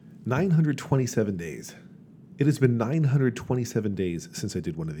927 days. It has been 927 days since I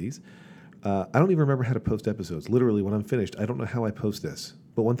did one of these. I don't even remember how to post episodes. Literally, when I'm finished, I don't know how I post this.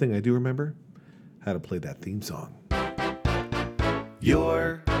 But one thing I do remember, how to play that theme song.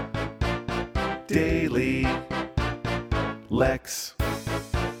 Your Daily Lex.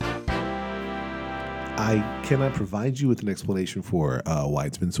 I cannot provide you with an explanation for why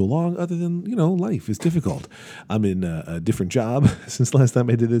it's been so long, other than, life is difficult. I'm in a different job since last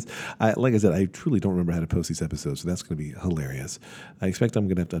time I did this. Like I said, I truly don't remember how to post these episodes, so that's going to be hilarious. I expect I'm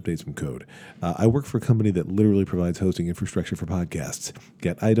going to have to update some code. I work for a company that literally provides hosting infrastructure for podcasts,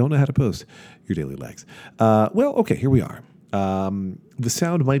 yet I don't know how to post your Daily Lex. Okay, here we are. The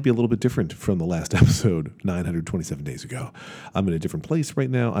sound might be a little bit different from the last episode 927 days ago. I'm in a different place right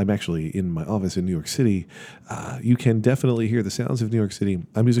now. I'm actually in my office in New York City. You can definitely hear the sounds of New York City.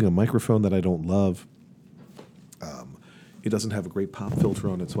 I'm using a microphone that I don't love. It doesn't have a great pop filter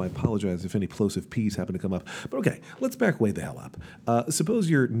on it, so I apologize if any plosive P's happen to come up. But okay, let's back way the hell up. Suppose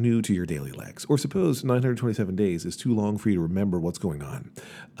you're new to your Daily Lex, or suppose 927 days is too long for you to remember what's going on.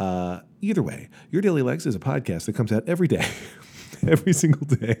 Either way, your Daily Lex is a podcast that comes out every day. Every single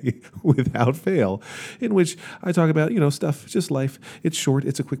day without fail, in which I talk about, stuff, just life. It's short.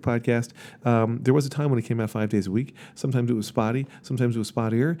 It's a quick podcast. There was a time when it came out 5 days a week. Sometimes it was spotty. Sometimes it was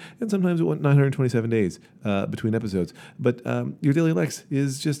spottier. And sometimes it went 927 days between episodes. But your Daily Lex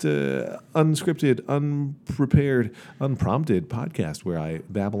is just a unscripted, unprepared, unprompted podcast where I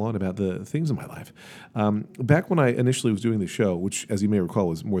babble on about the things in my life. Back when I initially was doing the show, which, as you may recall,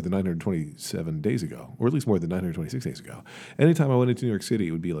 was more than 927 days ago, or at least more than 926 days ago, anytime I went into New York City,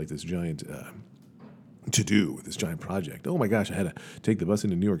 it would be like this giant to-do, this giant project. Oh my gosh, I had to take the bus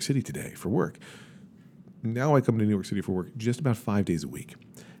into New York City today for work. Now I come to New York City for work just about 5 days a week.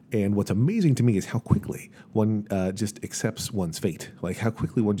 And what's amazing to me is how quickly one just accepts one's fate. Like how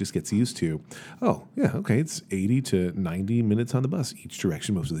quickly one just gets used to, it's 80 to 90 minutes on the bus each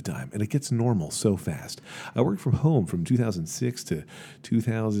direction most of the time. And it gets normal so fast. I worked from home from 2006 to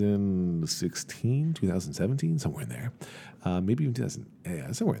 2016, 2017, somewhere in there. Maybe even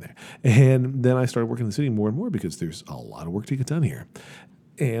 2000, somewhere in there. And then I started working in the city more and more because there's a lot of work to get done here.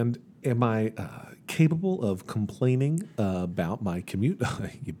 And am I capable of complaining about my commute?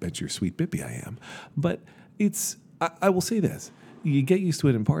 You bet your sweet bippy I am. But I will say this. You get used to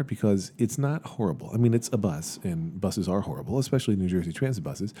it in part because it's not horrible. I mean, it's a bus, and buses are horrible, especially New Jersey Transit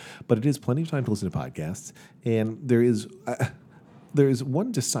buses. But it is plenty of time to listen to podcasts. And there is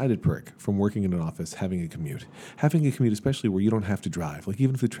one decided perk from working in an office, having a commute. Having a commute, especially where you don't have to drive. Like,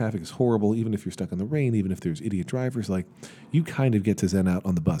 even if the traffic is horrible, even if you're stuck in the rain, even if there's idiot drivers, like, you kind of get to zen out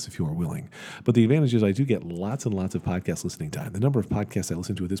on the bus if you are willing. But the advantage is I do get lots and lots of podcast listening time. The number of podcasts I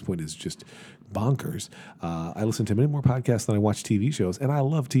listen to at this point is just bonkers. I listen to many more podcasts than I watch TV shows, and I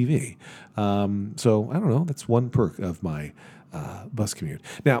love TV. So, I don't know. That's one perk of my bus commute.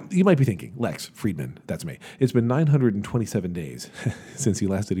 Now, you might be thinking, Lex Friedman, that's me. It's been 927 days since you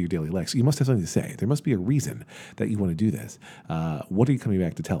last did your Daily Lex. You must have something to say. There must be a reason that you want to do this. What are you coming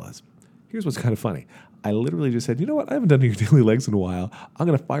back to tell us? Here's what's kind of funny. I literally just said, you know what? I haven't done your Daily Lex in a while. I'm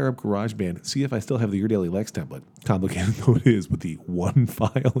going to fire up GarageBand, see if I still have the Your Daily Lex template, complicated though it is, with the one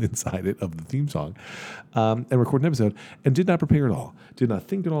file inside it of the theme song, and record an episode, and did not prepare at all. Did not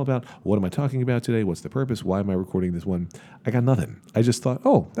think at all about what am I talking about today? What's the purpose? Why am I recording this one? I got nothing. I just thought,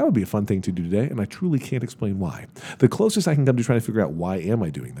 that would be a fun thing to do today, and I truly can't explain why. The closest I can come to trying to figure out why am I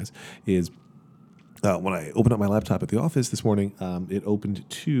doing this is when I opened up my laptop at the office this morning, it opened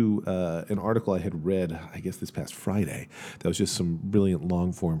to an article I had read, I guess this past Friday. That was just some brilliant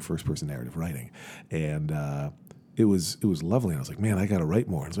long-form first-person narrative writing. And it was lovely. And I was like, man, I got to write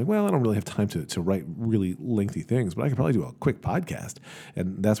more. And I was like, well, I don't really have time to write really lengthy things, but I could probably do a quick podcast.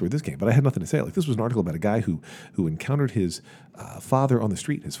 And that's where this came. But I had nothing to say. Like, this was an article about a guy who encountered his father on the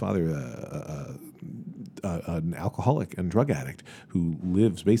street. His father, an alcoholic and drug addict who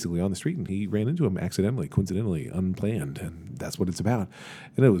lives basically on the street, and he ran into him accidentally, coincidentally, unplanned, and that's what it's about.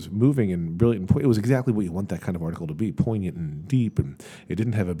 And it was moving and brilliant. It was exactly what you want that kind of article to be, poignant and deep, and it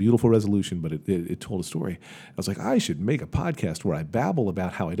didn't have a beautiful resolution, but it told a story. I was like, I should make a podcast where I babble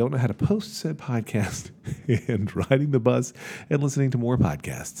about how I don't know how to post said podcast and riding the bus and listening to more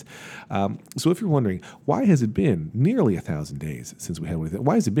podcasts. So if you're wondering, why has it been nearly 1,000 days since we had one of them?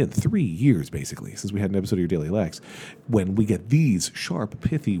 Why has it been 3 years, basically, since we had an episode of Your Daily Lex? When we get these sharp,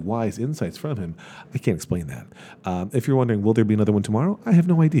 pithy, wise insights from him, I can't explain that. If you're wondering, will there be another one tomorrow? I have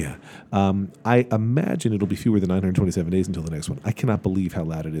no idea. I imagine it'll be fewer than 927 days until the next one. I cannot believe how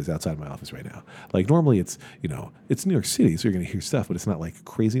loud it is outside my office right now. Like, normally it's, it's New York City, so you're going to hear stuff, but it's not like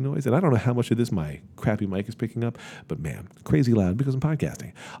crazy noise. And I don't know how much of this my crappy mic is picking up, but man, crazy loud because I'm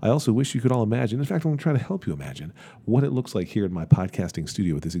podcasting. I also wish you could all imagine, in fact, I'm going to try to help you imagine what it looks like here in my podcasting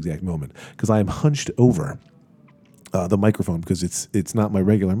studio at this exact moment, because I am hunched over the microphone because it's not my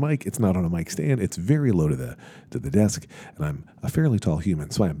regular mic. It's not on a mic stand. It's very low to the desk, and I'm a fairly tall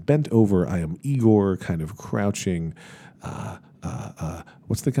human. So I am bent over. I am Igor, kind of crouching.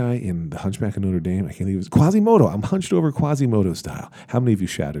 What's the guy in The Hunchback of Notre Dame? I can't think of it. Quasimodo. I'm hunched over Quasimodo style. How many of you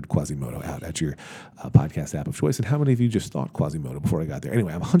shouted Quasimodo out at your podcast app of choice? And how many of you just thought Quasimodo before I got there?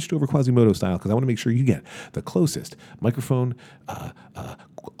 Anyway, I'm hunched over Quasimodo style because I want to make sure you get the closest microphone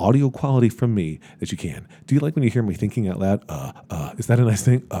audio quality from me that you can. Do you like when you hear me thinking out loud? Is that a nice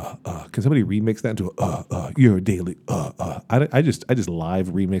thing? Can somebody remix that into you're a daily? I just live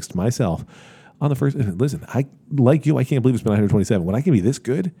remixed myself on the first. Listen, I can't believe it's been 127. When I can be this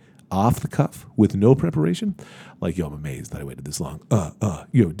good off the cuff with no preparation, I'm amazed that I waited this long.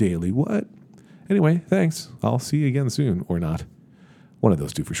 Yo, daily, what? Anyway, thanks. I'll see you again soon, or not. One of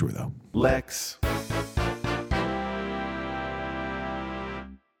those two for sure, though. Lex.